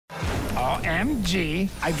OMG,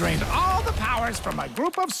 I drained all the powers from a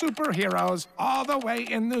group of superheroes all the way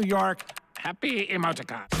in New York. Happy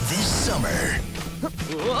emoticon. This summer...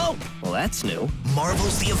 Whoa! Well, that's new.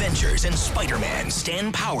 Marvel's The Avengers and Spider-Man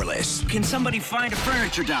stand powerless. Can somebody find a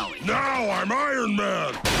furniture dolly? Now I'm Iron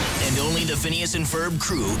Man! And only the Phineas and Ferb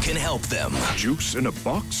crew can help them. Juice in a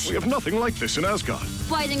box? We have nothing like this in Asgard.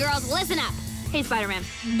 Boys and girls, listen up. Hey, Spider-Man.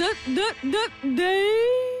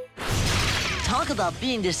 Talk about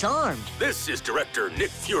being disarmed. This is Director Nick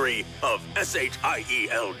Fury of SHIELD. That's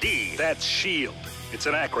S.H.I.E.L.D. It's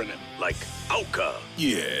an acronym. Like Auka.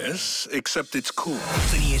 Yes, except it's cool.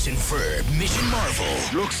 Phineas and Ferb, Misson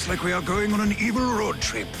Marvel. Looks like we are going on an evil road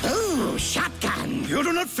trip. Ooh, shotgun. You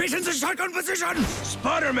do not fit in the shotgun position!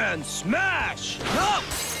 Spider-Man, smash! No!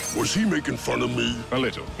 Was he making fun of me? A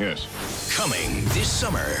little, yes. Coming this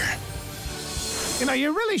summer You know,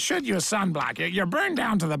 you really should use sunblock. You're burned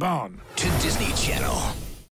down to the bone. to Disney Channel.